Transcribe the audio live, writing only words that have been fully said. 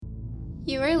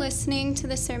You are listening to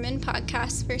the Sermon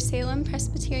Podcast for Salem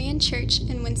Presbyterian Church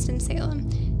in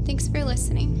Winston-Salem. Thanks for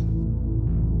listening.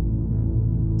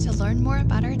 To learn more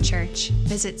about our church,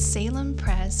 visit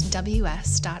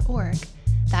salempresws.org.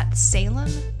 That's Salem,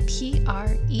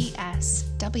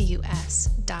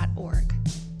 PRESWS.org.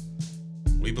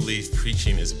 We believe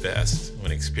preaching is best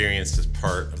when experienced as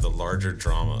part of the larger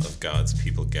drama of God's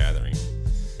people gathering.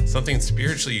 Something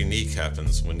spiritually unique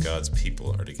happens when God's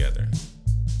people are together.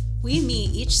 We meet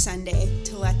each Sunday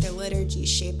to let the liturgy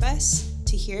shape us,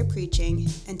 to hear preaching,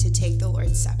 and to take the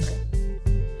Lord's Supper.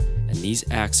 And these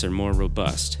acts are more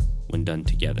robust when done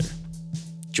together.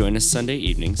 Join us Sunday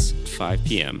evenings at 5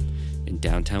 p.m. in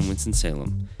downtown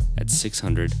Winston-Salem at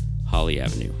 600 Holly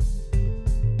Avenue.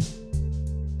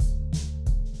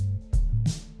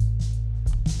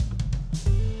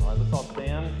 All right, let's all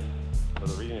stand for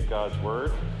the reading of God's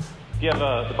Word. If you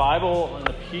have the Bible in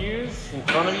the pews in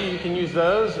front of you, you can use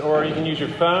those, or you can use your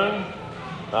phone,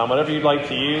 whatever you'd like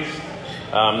to use.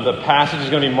 The passage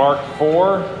is going to be Mark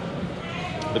 4,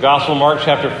 the Gospel of Mark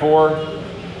chapter 4,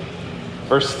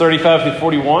 verse 35 through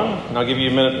 41, and I'll give you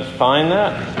a minute to find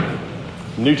that.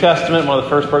 New Testament, one of the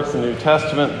first books of the New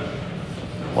Testament,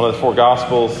 one of the four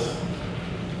Gospels,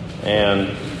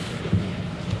 and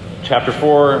chapter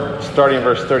 4, starting in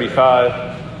verse 35,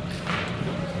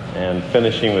 and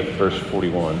finishing with verse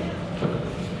 41.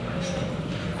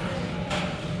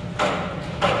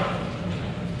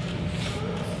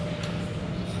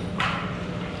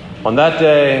 On that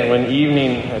day, when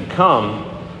evening had come,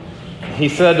 he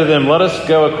said to them, "Let us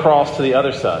go across to the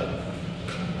other side."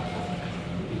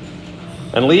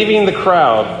 And leaving the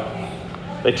crowd,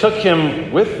 they took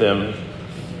him with them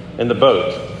in the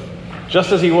boat,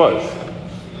 just as he was.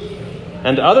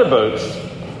 And other boats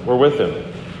were with him.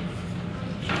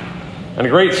 And a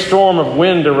great storm of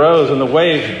wind arose, and the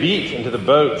waves beat into the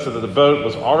boat, so that the boat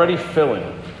was already filling.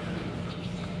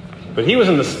 But he was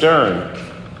in the stern,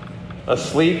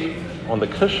 asleep on the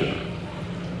cushion.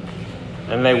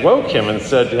 And they woke him and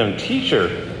said to him, "Teacher,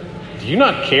 do you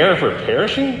not care if we're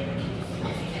perishing?"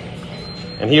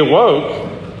 And he awoke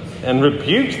and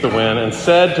rebuked the wind and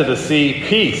said to the sea,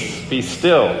 "Peace, be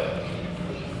still."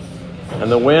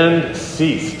 And the wind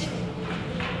ceased.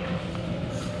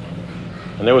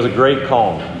 And there was a great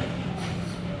calm.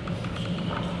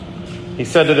 He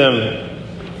said to them,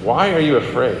 "Why are you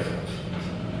afraid?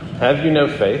 Have you no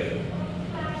faith?"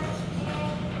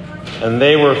 And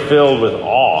they were filled with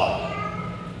awe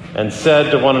and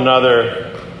said to one another,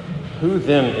 "Who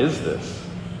then is this,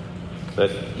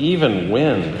 that even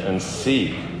wind and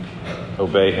sea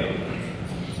obey him?"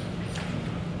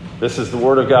 This is the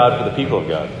word of God for the people of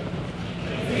God.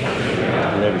 You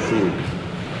may be seated.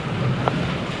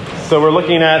 So we're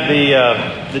looking at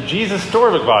the Jesus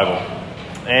Storybook Bible.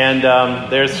 And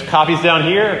there's copies down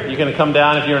here. You can come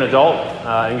down if you're an adult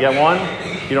and get one,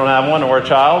 if you don't have one, or a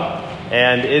child.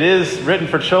 And it is written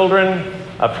for children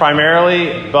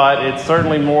primarily, but it's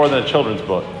certainly more than a children's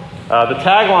book. The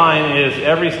tagline is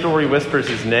 "Every story whispers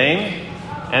his name."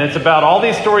 And it's about all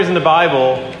these stories in the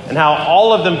Bible and how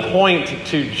all of them point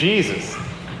to Jesus.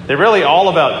 They're really all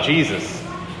about Jesus.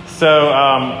 So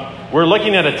we're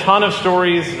looking at a ton of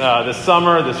stories this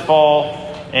summer, this fall,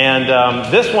 and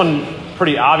this one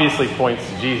pretty obviously points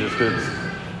to Jesus because it's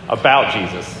about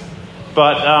Jesus.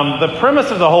 But the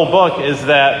premise of the whole book is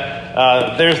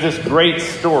that there's this great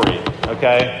story,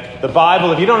 okay? The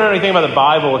Bible, if you don't know anything about the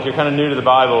Bible, if you're kind of new to the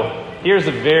Bible, here's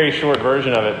a very short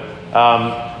version of it.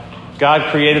 God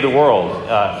created the world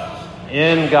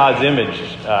in God's image,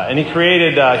 and he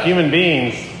created human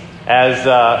beings as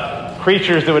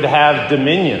creatures that would have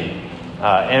dominion.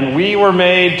 And we were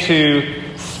made to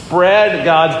spread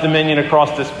God's dominion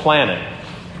across this planet.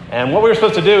 And what we were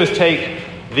supposed to do is take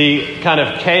the kind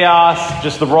of chaos,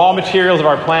 just the raw materials of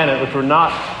our planet, which were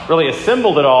not really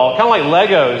assembled at all, kind of like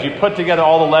Legos. You put together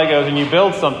all the Legos and you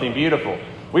build something beautiful.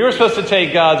 We were supposed to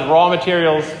take God's raw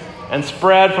materials and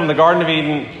spread from the Garden of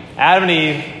Eden, Adam and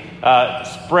Eve,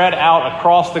 spread out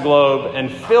across the globe and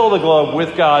fill the globe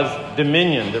with God's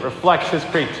dominion that reflects his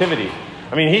creativity.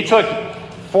 I mean, he took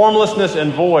formlessness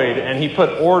and void, and he put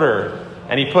order,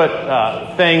 and he put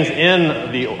things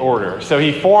in the order. So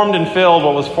he formed and filled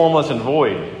what was formless and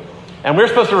void. And we're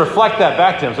supposed to reflect that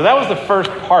back to him. So that was the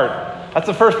first part. That's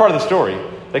the first part of the story.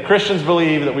 That Christians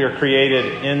believe that we are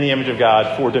created in the image of God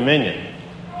for dominion.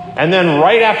 And then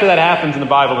right after that happens in the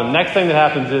Bible, the next thing that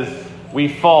happens is we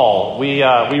fall. We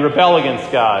rebel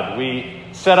against God. We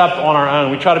set up on our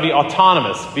own. We try to be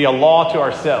autonomous, be a law to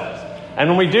ourselves. And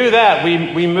when we do that,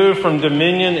 we move from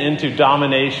dominion into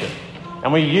domination.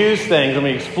 And we use things and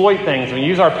we exploit things. And we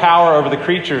use our power over the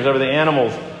creatures, over the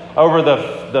animals, over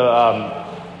the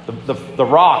the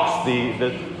rocks,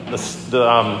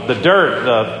 the dirt,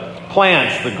 the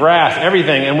plants, the grass,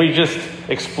 everything, and we just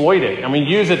exploit it. And we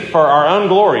use it for our own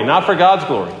glory, not for God's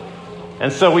glory.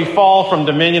 And so we fall from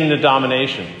dominion into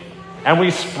domination. And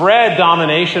we spread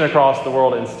domination across the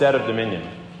world instead of dominion.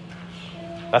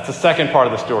 That's the second part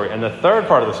of the story. And the third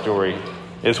part of the story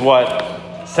is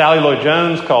what Sally Lloyd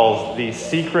Jones calls the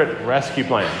secret rescue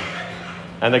plan.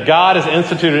 And that God has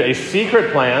instituted a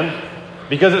secret plan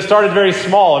because it started very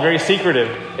small and very secretive.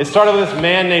 It started with this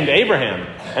man named Abraham.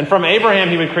 And from Abraham,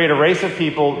 he would create a race of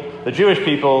people, the Jewish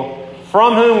people,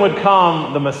 from whom would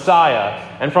come the Messiah.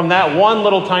 And from that one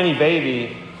little tiny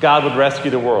baby, God would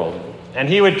rescue the world. And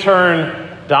he would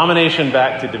turn domination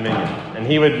back to dominion. And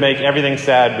he would make everything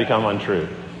sad become untrue.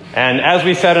 And as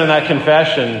we said in that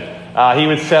confession, he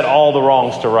would set all the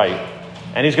wrongs to right.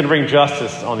 And he's going to bring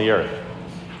justice on the earth.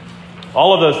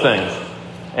 All of those things.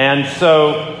 And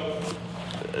so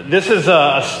this is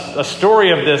a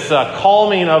story of this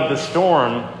calming of the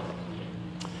storm.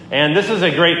 And this is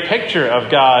a great picture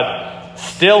of God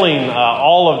stilling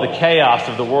all of the chaos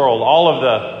of the world, all of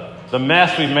the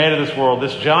mess we've made of this world,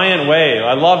 this giant wave.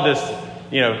 I love this,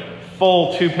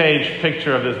 full 2-page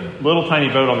picture of this little tiny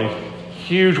boat on these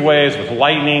huge waves with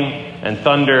lightning and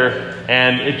thunder.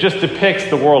 And it just depicts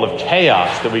the world of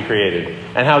chaos that we created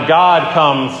and how God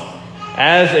comes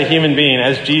as a human being,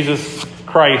 as Jesus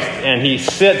Christ, and he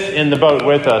sits in the boat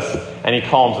with us and he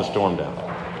calms the storm down.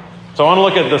 So I want to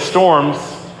look at the storms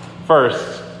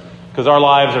first, because our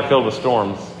lives are filled with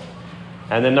storms.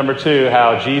 And then number 2,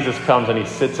 how Jesus comes and he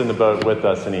sits in the boat with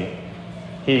us and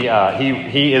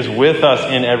he is with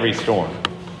us in every storm.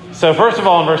 So first of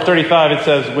all, in verse 35, it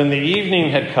says, when the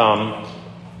evening had come,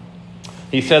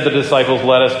 he said to the disciples,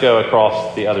 let us go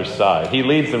across the other side. He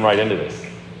leads them right into this.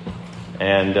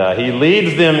 And he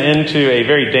leads them into a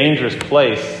very dangerous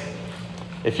place.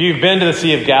 If you've been to the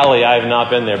Sea of Galilee, I have not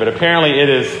been there, but apparently it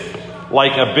is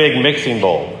like a big mixing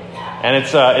bowl. And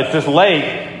it's this lake.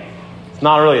 It's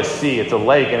not really a sea, it's a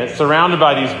lake. And it's surrounded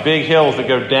by these big hills that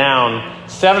go down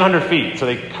 700 feet. So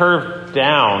they curve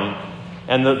down.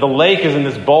 And the lake is in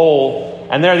this bowl.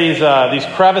 And there are these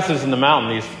crevices in the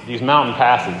mountain, these mountain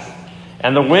passes.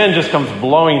 And the wind just comes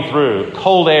blowing through,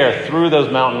 cold air through those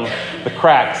the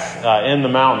cracks in the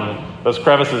mountain, those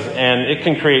crevices, and it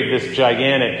can create this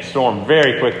gigantic storm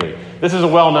very quickly. This is a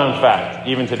well-known fact,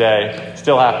 even today. It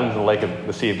still happens in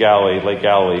the Sea of Galilee, Lake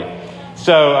Galilee.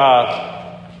 So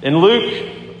in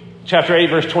Luke chapter 8,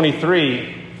 verse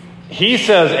 23, he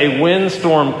says a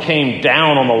windstorm came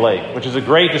down on the lake, which is a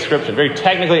great description, very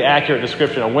technically accurate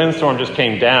description. A windstorm just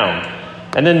came down.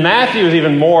 And then Matthew is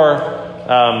even more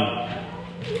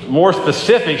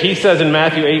specific. He says in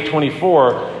Matthew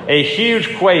 8:24, a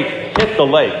huge quake hit the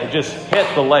lake. It just hit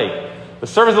the lake. The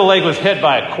surface of the lake was hit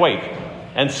by a quake.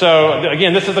 And so,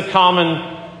 again, this is a common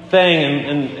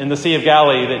thing in the Sea of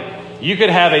Galilee, that you could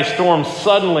have a storm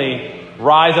suddenly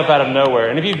rise up out of nowhere.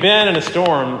 And if you've been in a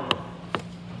storm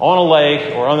on a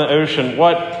lake or on the ocean,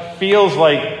 what feels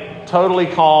like totally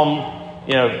calm,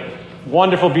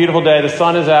 wonderful, beautiful day, the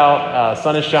sun is out,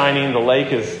 sun is shining, the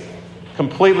lake is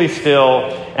completely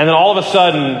still, and then all of a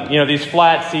sudden, these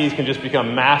flat seas can just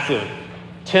become massive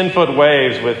 10-foot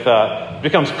waves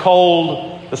becomes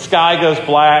cold, the sky goes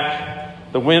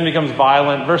black, the wind becomes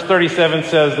violent. Verse 37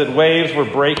 says that waves were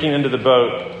breaking into the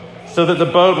boat so that the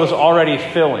boat was already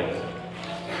filling.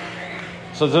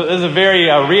 So this is a very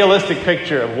realistic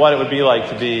picture of what it would be like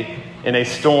to be in a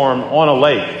storm on a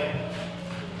lake.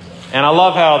 And I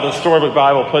love how the Storybook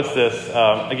Bible puts this,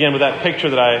 again, with that picture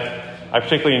that I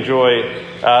particularly enjoy.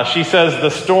 She says, the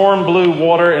storm blew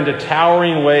water into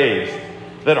towering waves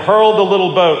that hurled the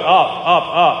little boat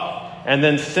up, and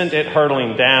then sent it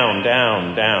hurtling down,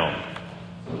 down, down.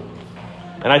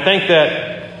 And I think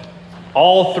that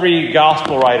all 3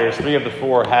 gospel writers, 3 of the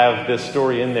 4, have this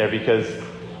story in there because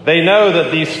they know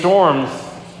that these storms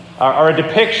are a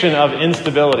depiction of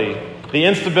instability, the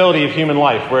instability of human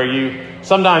life, where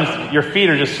sometimes your feet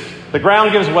are the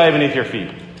ground gives way beneath your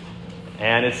feet.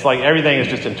 And it's like everything is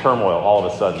just in turmoil all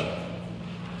of a sudden.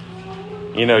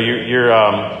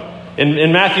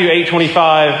 In Matthew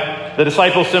 8:25, the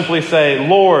disciples simply say,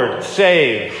 Lord,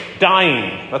 save,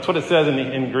 dying. That's what it says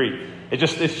in Greek. It's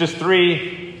just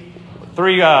three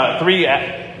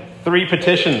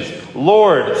petitions.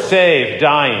 Lord, save,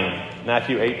 dying.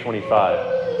 Matthew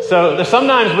 8:25. So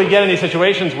sometimes we get in these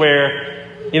situations where,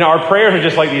 our prayers are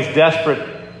just like these desperate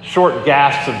short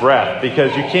gasps of breath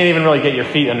because you can't even really get your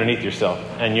feet underneath yourself,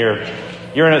 and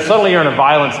suddenly you're in a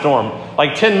violent storm.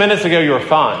 Like 10 minutes ago you were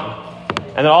fine,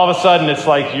 and then all of a sudden it's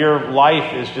like your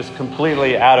life is just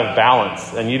completely out of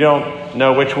balance and you don't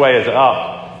know which way is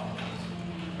up.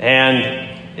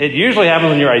 And it usually happens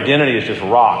when your identity is just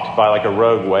rocked by like a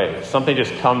rogue wave. Something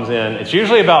just comes in. It's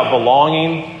usually about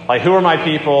belonging, like who are my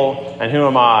people and who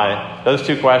am I? Those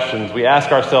two questions. We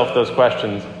ask ourselves those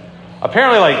questions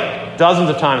apparently like dozens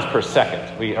of times per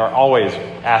second. We are always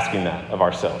asking that of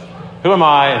ourselves. Who am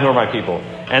I and who are my people?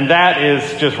 And that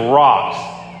is just rocked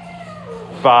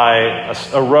by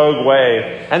a rogue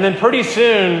wave. And then pretty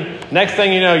soon, next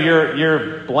thing you know,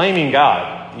 you're blaming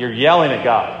God. You're yelling at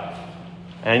God.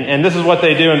 And this is what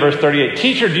they do in verse 38.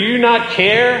 Teacher, do you not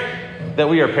care that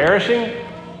we are perishing?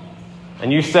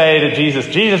 And you say to Jesus,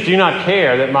 Jesus, do you not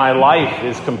care that my life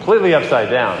is completely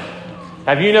upside down?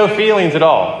 Have you no feelings at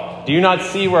all? Do you not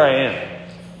see where I am?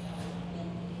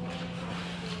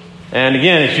 And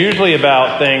again, it's usually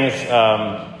about things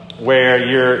where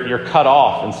you're cut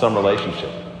off in some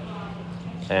relationship.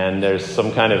 And there's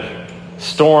some kind of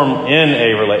storm in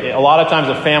a relationship. A lot of times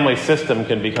a family system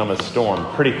can become a storm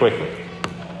pretty quickly.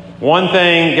 One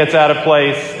thing gets out of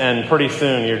place and pretty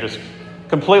soon you're just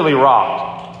completely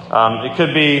rocked. It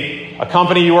could be a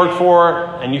company you worked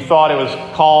for and you thought it was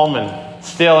calm and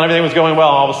still and everything was going well,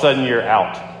 and all of a sudden you're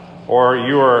out. Or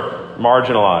you are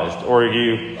marginalized. Or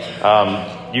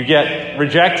you get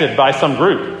rejected by some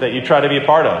group that you try to be a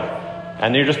part of.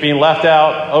 And you're just being left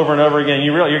out over and over again.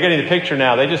 You're getting the picture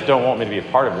now. They just don't want me to be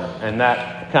a part of them. And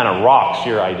that kind of rocks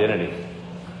your identity.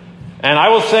 And I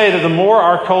will say that the more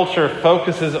our culture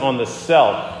focuses on the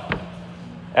self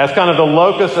as kind of the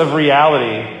locus of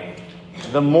reality,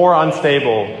 the more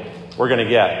unstable we're going to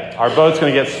get. Our boat's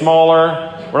going to get smaller.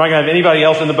 We're not going to have anybody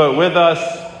else in the boat with us.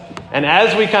 And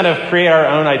as we kind of create our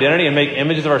own identity and make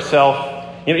images of ourselves,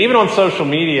 even on social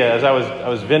media, as I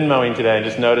was Venmoing today and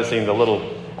just noticing the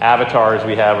little avatars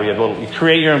we have where you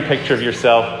create your own picture of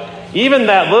yourself. Even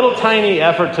that little tiny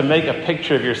effort to make a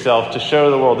picture of yourself to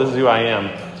show the world this is who I am,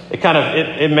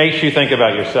 it makes you think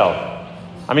about yourself.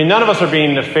 I mean, none of us are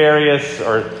being nefarious,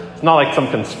 or it's not like some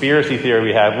conspiracy theory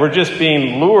we have. We're just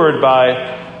being lured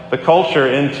by the culture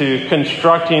into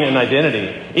constructing an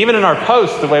identity. Even in our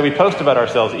posts, the way we post about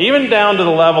ourselves, even down to the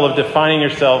level of defining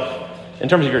yourself in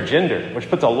terms of your gender, which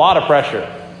puts a lot of pressure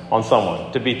on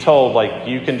someone to be told like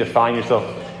you can define yourself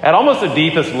at almost the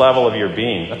deepest level of your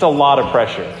being. That's a lot of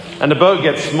pressure. And the boat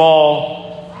gets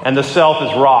small and the self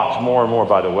is rocked more and more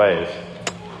by the waves.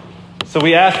 So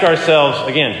we ask ourselves,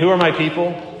 again, who are my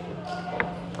people?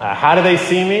 How do they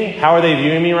see me? How are they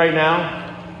viewing me right now?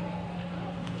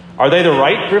 Are they the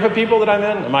right group of people that I'm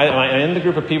in? Am I in the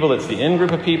group of people that's the in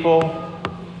group of people?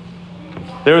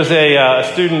 There was a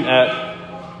student at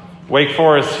Wake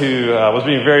Forest who was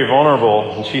being very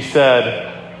vulnerable, and she said,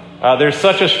 there's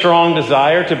such a strong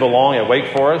desire to belong at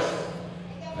Wake Forest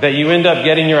that you end up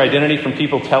getting your identity from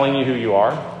people telling you who you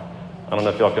are. I don't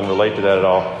know if y'all can relate to that at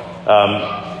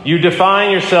all. You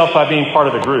define yourself by being part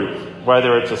of a group,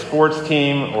 whether it's a sports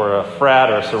team or a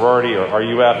frat or a sorority or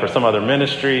RUF or some other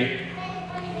ministry.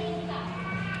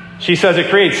 She says it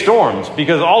creates storms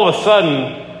because all of a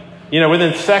sudden,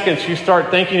 within seconds you start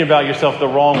thinking about yourself the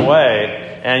wrong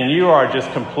way and you are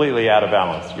just completely out of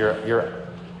balance. You're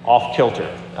off kilter.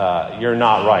 You're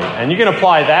not right. And you can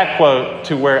apply that quote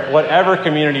to whatever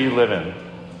community you live in.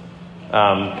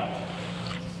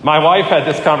 My wife had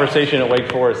this conversation at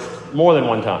Wake Forest more than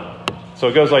one time. So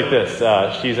it goes like this.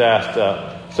 She's asked,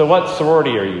 so what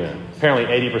sorority are you in? Apparently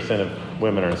 80% of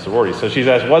women are in sororities. So she's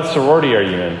asked, what sorority are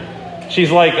you in? She's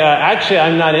like, actually,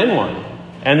 I'm not in one.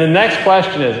 And the next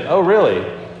question is, oh, really?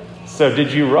 So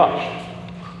did you rush?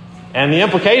 And the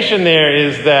implication there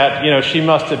is that, she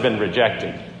must have been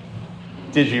rejected.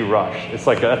 Did you rush? It's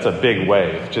like, that's a big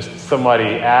wave. Just somebody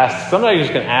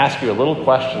just can ask you a little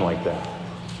question like that.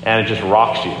 And it just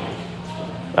rocks you.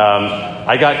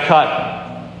 I got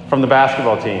cut from the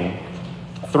basketball team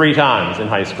 3 times in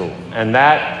high school. And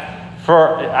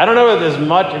I don't know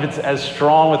if it's as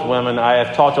strong with women. I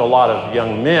have talked to a lot of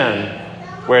young men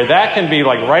where that can be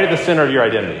like right at the center of your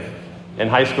identity in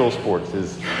high school sports.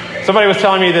 Somebody was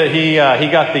telling me that he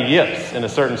got the yips in a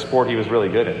certain sport he was really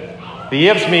good at. The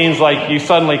yips means like you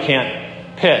suddenly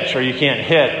can't pitch or you can't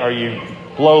hit or you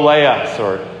blow layups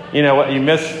or, you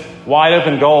miss wide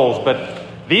open goals. But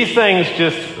these things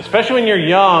just, especially when you're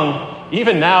young,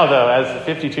 even now though, as a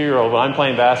 52-year-old, when I'm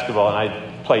playing basketball and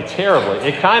I play terribly,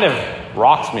 it kind of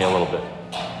rocks me a little bit.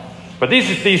 But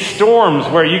these storms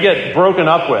where you get broken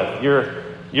up with,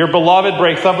 your beloved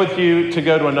breaks up with you to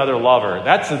go to another lover,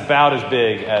 that's about as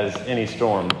big as any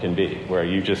storm can be, where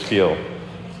you just feel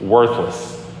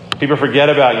worthless. People forget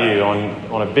about you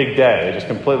on a big day. They just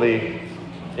completely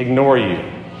ignore you.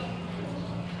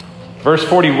 Verse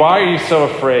 40, why are you so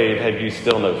afraid? Have you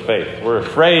still no faith? We're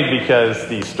afraid because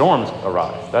these storms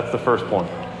arise. That's the first point.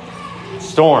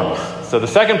 Storms. So the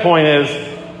second point is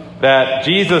that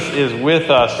Jesus is with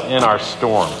us in our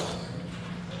storms.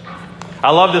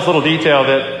 I love this little detail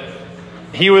that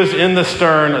he was in the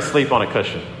stern asleep on a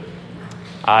cushion.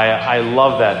 I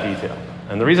love that detail.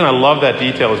 And the reason I love that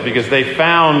detail is because they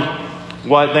found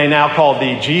what they now call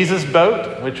the Jesus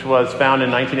boat, which was found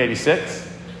in 1986.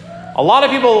 A lot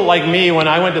of people like me, when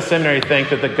I went to seminary, think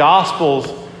that the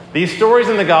Gospels, these stories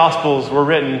in the Gospels were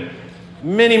written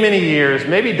many, many years,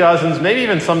 maybe dozens, maybe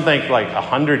even some think like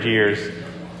 100 years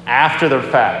after the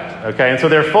fact. Okay, and so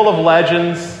they're full of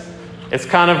legends. It's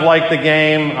kind of like the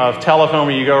game of telephone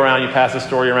where you go around, you pass a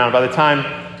story around. By the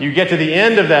time you get to the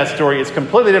end of that story, it's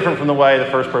completely different from the way the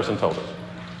first person told it.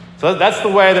 So that's the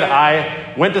way that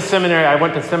I went to seminary. I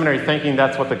went to seminary thinking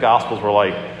that's what the Gospels were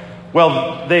like.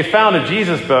 Well, they found a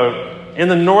Jesus boat in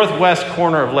the northwest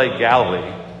corner of Lake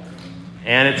Galilee.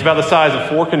 And it's about the size of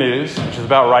 4 canoes, which is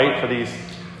about right for these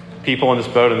people in this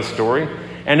boat in the story.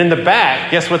 And in the back,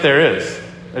 guess what there is?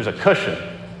 There's a cushion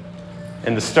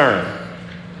in the stern.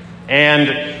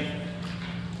 And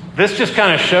this just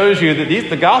kind of shows you that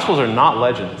the Gospels are not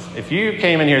legends. If you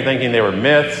came in here thinking they were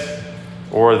myths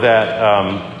or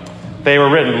that they were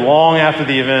written long after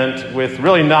the event with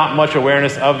really not much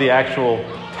awareness of the actual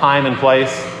time and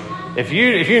place, if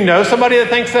you know somebody that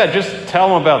thinks that, just tell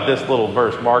them about this little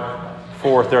verse, Mark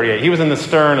 4:38. He was in the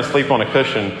stern asleep on a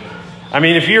cushion. I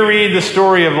mean, if you read the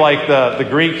story of like the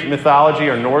Greek mythology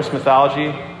or Norse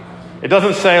mythology, it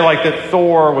doesn't say like that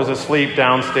Thor was asleep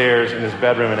downstairs in his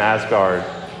bedroom in Asgard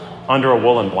under a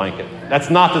woolen blanket.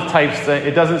 That's not the type thing.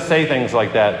 It doesn't say things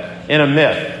like that in a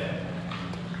myth.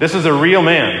 This is a real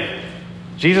man.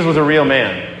 Jesus was a real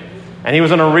man. And he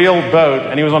was on a real boat,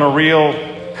 and he was on a real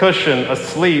cushion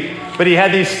asleep. But he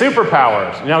had these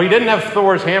superpowers. Now, he didn't have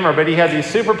Thor's hammer, but he had these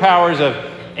superpowers of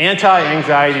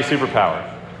anti-anxiety superpower.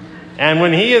 And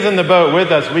when he is in the boat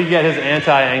with us, we get his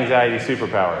anti-anxiety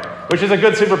superpower, which is a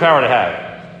good superpower to have.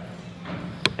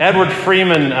 Edward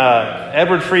Friedman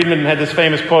had this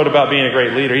famous quote about being a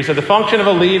great leader. He said, the function of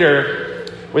a leader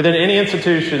within any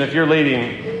institution, if you're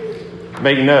leading,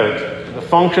 make note, the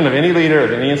function of any leader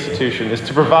of any institution is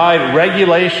to provide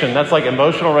regulation, that's like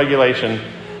emotional regulation,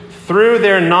 through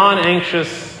their non-anxious,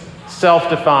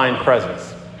 self-defined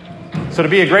presence. So to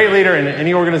be a great leader in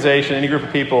any organization, any group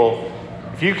of people,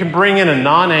 if you can bring in a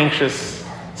non-anxious,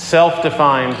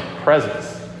 self-defined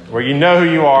presence, where you know who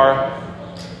you are,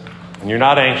 and you're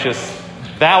not anxious,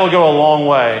 that will go a long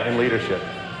way in leadership.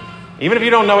 Even if you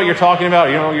don't know what you're talking about, or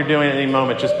you don't know what you're doing at any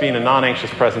moment, just being a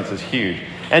non-anxious presence is huge.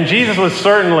 And Jesus was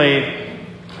certainly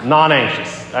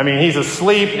non-anxious. I mean, he's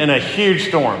asleep in a huge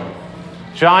storm.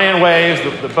 Giant waves,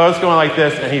 the boat's going like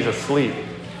this, and he's asleep.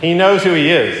 He knows who he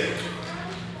is.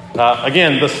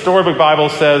 Again, the Storybook Bible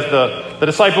says the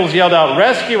disciples yelled out,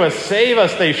 "Rescue us, save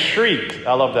us." They shrieked.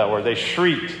 I love that word. They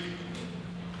shrieked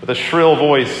with a shrill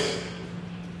voice.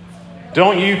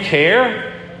 "Don't you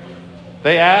care?"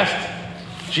 they asked.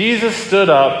 Jesus stood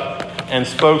up and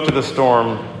spoke to the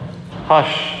storm.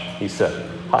 "Hush," he said.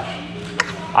 "Hush."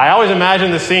 I always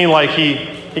imagine the scene like he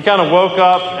kind of woke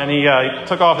up and he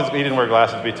took off he didn't wear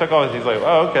glasses, but he took off he's like,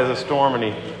 oh, okay, there's a storm,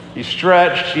 and he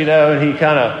stretched, and he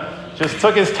kind of just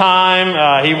took his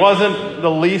time. He wasn't the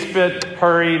least bit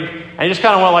hurried, and he just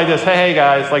kind of went like this, hey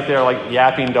guys, like they're like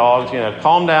yapping dogs,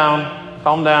 calm down.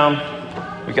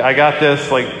 I got this.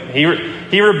 Like he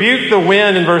rebuked the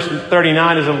wind in verse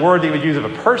 39 is a word that he would use of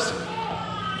a person.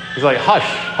 He's like, hush,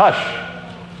 hush.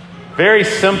 Very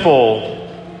simple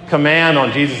command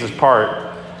on Jesus' part.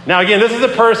 Now again, this is a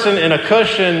person in a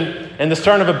cushion in the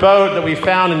stern of a boat that we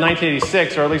found in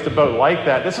 1986, or at least a boat like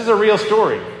that. This is a real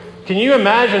story. Can you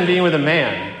imagine being with a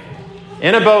man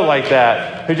in a boat like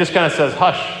that who just kind of says,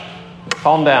 hush,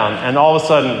 calm down, and all of a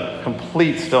sudden,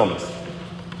 complete stillness?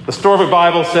 The Storybook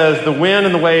Bible says the wind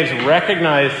and the waves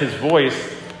recognized his voice.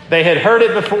 They had heard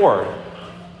it before.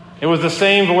 It was the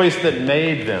same voice that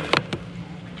made them.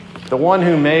 The one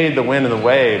who made the wind and the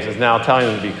waves is now telling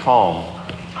them to be calm.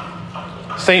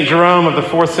 St. Jerome of the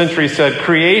 4th century said,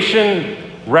 creation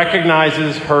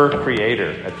recognizes her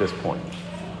creator at this point.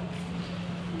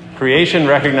 Creation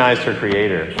recognized her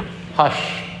creator.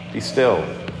 Hush, be still.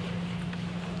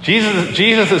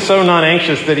 Jesus is so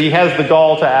non-anxious that he has the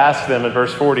gall to ask them in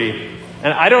verse 40.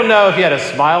 And I don't know if he had a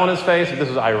smile on his face, if this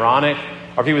was ironic,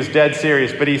 or if he was dead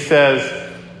serious, but he says,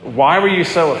 why were you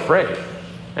so afraid?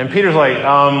 And Peter's like,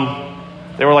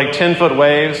 there were like 10-foot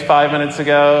waves 5 minutes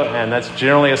ago, and that's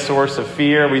generally a source of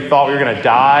fear. We thought we were going to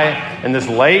die in this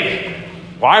lake.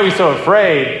 Why are we so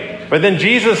afraid? But then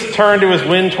Jesus turned to his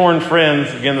wind-torn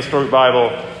friends, again the Storybook Bible,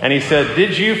 and he said,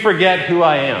 did you forget who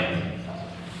I am?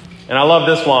 And I love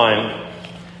this line.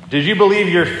 Did you believe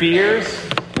your fears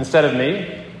instead of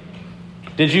me?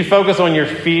 Did you focus on your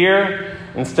fear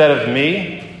instead of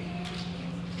me?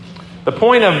 The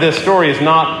point of this story is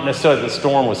not necessarily that the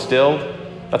storm was stilled.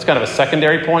 That's kind of a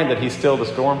secondary point, that he stilled the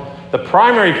storm. The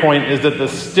primary point is that the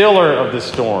stiller of the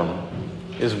storm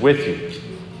is with you.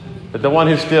 That the one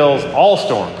who stills all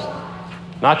storms,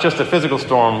 not just a physical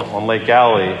storm on Lake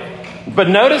Galilee. But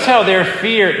notice how their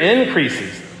fear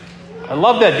increases. I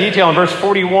love that detail in verse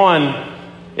 41.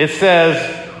 It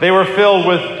says they were filled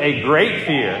with a great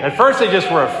fear. At first they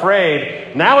just were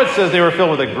afraid. Now it says they were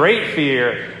filled with a great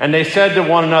fear. And they said to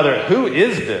one another, who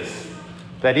is this,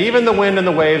 that even the wind and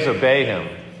the waves obey him?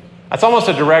 That's almost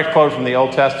a direct quote from the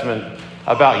Old Testament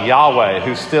about Yahweh,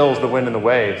 who stills the wind and the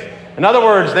waves. In other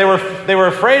words, they were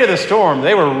afraid of the storm.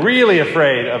 They were really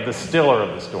afraid of the stiller of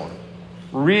the storm.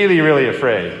 Really, really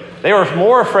afraid. They were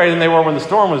more afraid than they were when the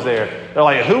storm was there. They're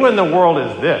like, who in the world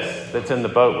is this that's in the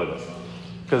boat with us?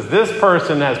 Because this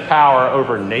person has power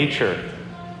over nature,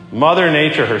 Mother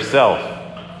Nature herself.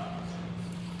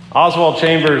 Oswald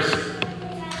Chambers,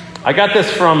 I got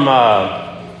this from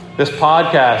this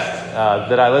podcast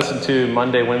that I listen to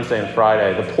Monday, Wednesday, and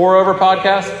Friday. The Pour Over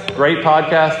podcast, great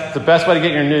podcast. It's the best way to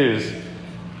get your news.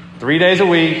 3 days a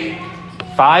week,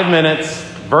 5 minutes,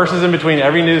 verses in between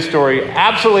every news story,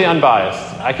 absolutely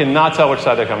unbiased. I cannot tell which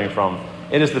side they're coming from.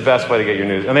 It is the best way to get your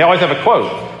news. And they always have a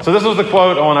quote. So this was the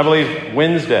quote on, I believe,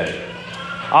 Wednesday.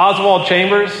 Oswald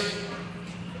Chambers,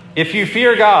 if you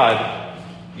fear God,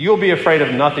 you'll be afraid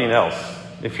of nothing else.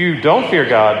 If you don't fear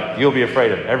God, you'll be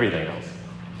afraid of everything else.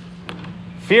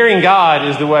 Fearing God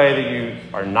is the way that you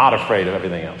are not afraid of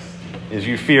everything else, is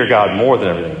you fear God more than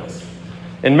everything else.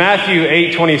 In Matthew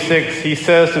 8:26, he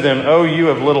says to them, "Oh, you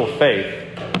of little faith."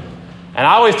 And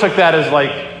I always took that as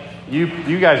like,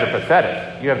 you guys are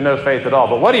pathetic. You have no faith at all.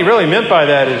 But what he really meant by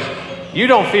that is, you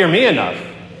don't fear me enough.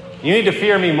 You need to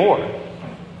fear me more.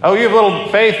 Oh, you have little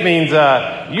faith means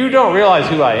you don't realize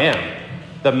who I am,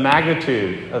 the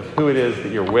magnitude of who it is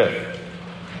that you're with.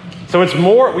 So it's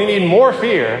more. We need more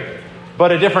fear,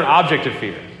 but a different object of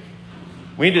fear.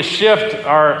 We need to shift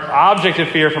our object of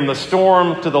fear from the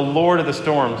storm to the Lord of the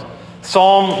storms.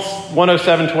 Psalm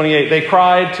 107:28, they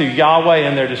cried to Yahweh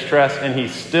in their distress, and he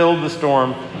stilled the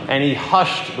storm, and he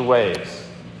hushed the waves.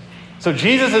 So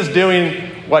Jesus is doing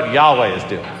what Yahweh is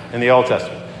doing in the Old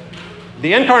Testament.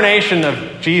 The incarnation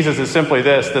of Jesus is simply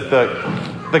this, that the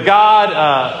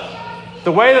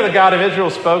way that the God of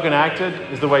Israel spoke and acted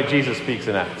is the way Jesus speaks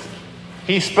and acts.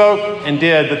 He spoke and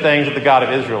did the things that the God of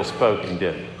Israel spoke and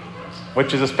did,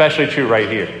 which is especially true right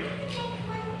here.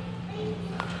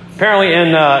 Apparently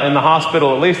in the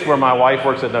hospital, at least where my wife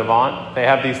works at Novant, they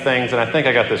have these things, and I think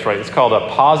I got this right. It's called a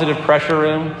positive pressure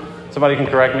room. Somebody can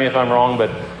correct me if I'm wrong, but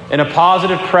in a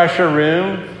positive pressure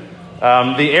room,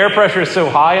 the air pressure is so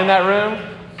high in that room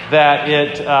that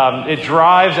it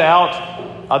drives out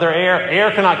other air.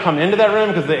 Air cannot come into that room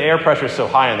because the air pressure is so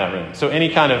high in that room. So any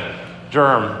kind of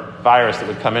germ, virus that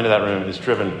would come into that room is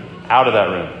driven out of that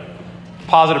room.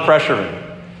 Positive pressure room.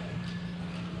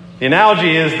 The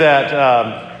analogy is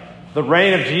that the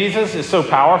reign of Jesus is so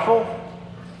powerful,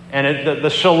 and the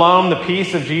shalom, the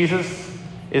peace of Jesus,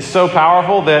 is so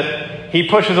powerful that he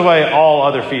pushes away all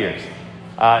other fears.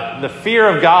 The fear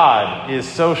of God is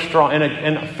so strong,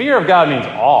 and fear of God means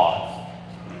awe.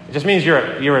 It just means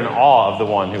you're in awe of the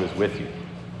one who is with you.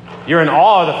 You're in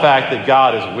awe of the fact that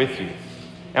God is with you.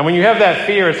 And when you have that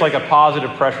fear, it's like a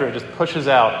positive pressure. It just pushes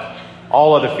out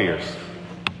all other fears.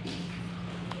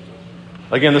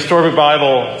 Again, the Storybook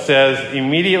Bible says,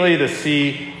 immediately the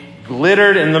sea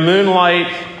glittered in the moonlight,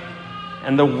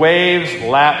 and the waves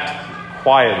lapped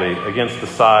quietly against the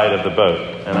side of the boat.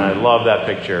 And I love that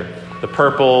picture. The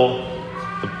purple,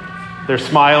 they're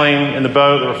smiling in the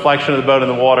boat, the reflection of the boat in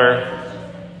the water.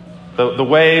 The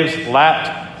waves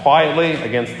lapped quietly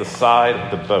against the side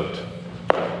of the boat.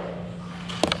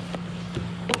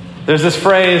 There's this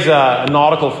phrase, a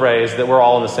nautical phrase, that we're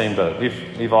all in the same boat.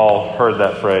 We've all heard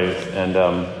that phrase. And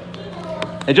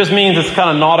it just means it's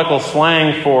kind of nautical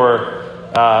slang for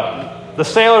the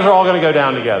sailors are all going to go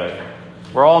down together.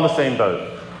 We're all in the same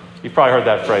boat. You've probably heard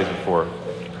that phrase before.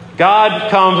 God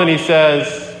comes and he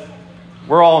says,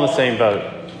 we're all in the same boat.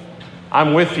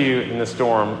 I'm with you in the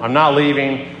storm. I'm not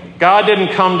leaving. God didn't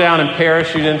come down and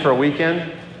parachute in for a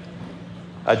weekend.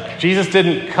 Jesus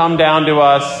didn't come down to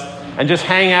us and just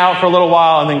hang out for a little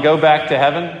while and then go back to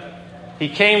heaven. He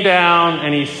came down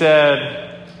and he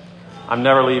said, I'm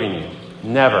never leaving you.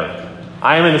 Never.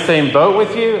 I am in the same boat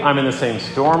with you. I'm in the same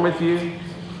storm with you.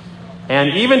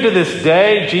 And even to this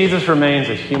day, Jesus remains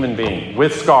a human being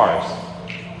with scars.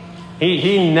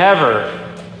 He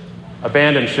never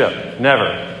abandoned ship.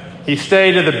 Never. He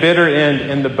stayed to the bitter end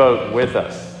in the boat with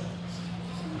us.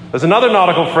 There's another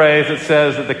nautical phrase that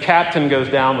says that the captain goes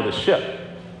down with a ship.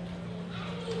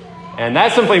 And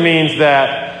that simply means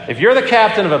that if you're the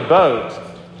captain of a boat,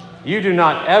 you do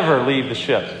not ever leave the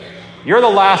ship. You're the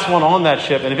last one on that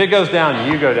ship, and if it goes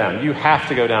down, you go down. You have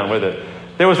to go down with it.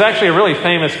 There was actually a really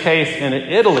famous case in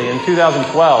Italy in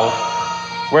 2012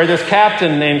 where this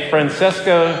captain named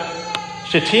Francesco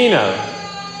Schettino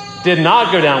did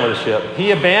not go down with the ship.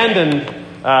 He abandoned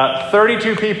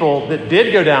 32 people that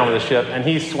did go down with the ship, and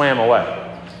he swam away.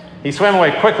 He swam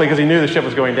away quickly because he knew the ship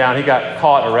was going down. He got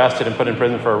caught, arrested, and put in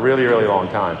prison for a really, really long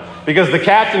time because the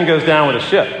captain goes down with a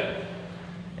ship.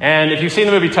 And if you've seen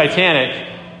the movie Titanic,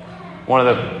 one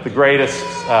of the greatest,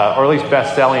 or at least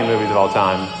best-selling movies of all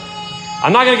time,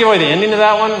 I'm not going to give away the ending to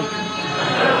that one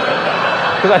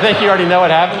because I think you already know what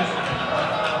happens.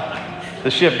 The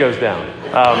ship goes down.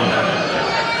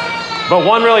 But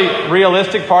one really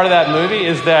realistic part of that movie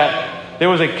is that there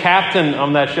was a captain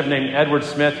on that ship named Edward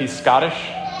Smith. He's Scottish,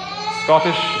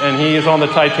 and he is on the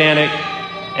Titanic.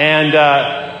 And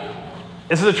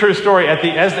this is a true story.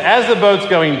 As the boat's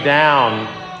going down,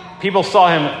 people saw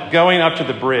him going up to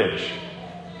the bridge,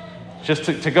 just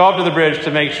to go up to the bridge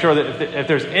to make sure that if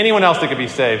there's anyone else that could be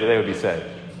saved, that they would be saved.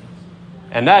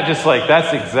 And that's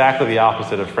exactly the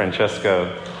opposite of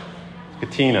Francesco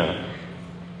Schettino.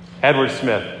 Edward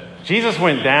Smith. Jesus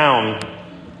went down.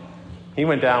 He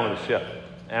went down with a ship.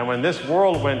 And when this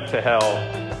world went to hell,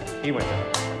 he went to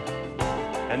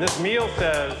hell. And this meal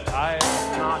says, I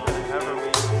am not going to ever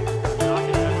leave. I'm not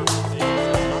going to ever forsake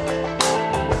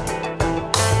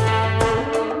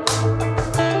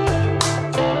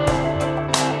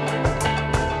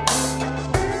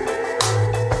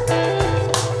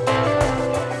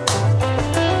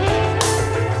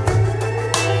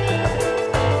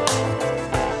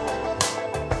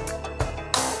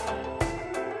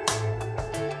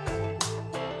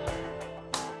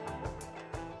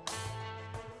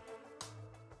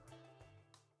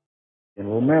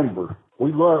And remember,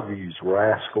 we love you,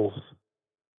 rascals.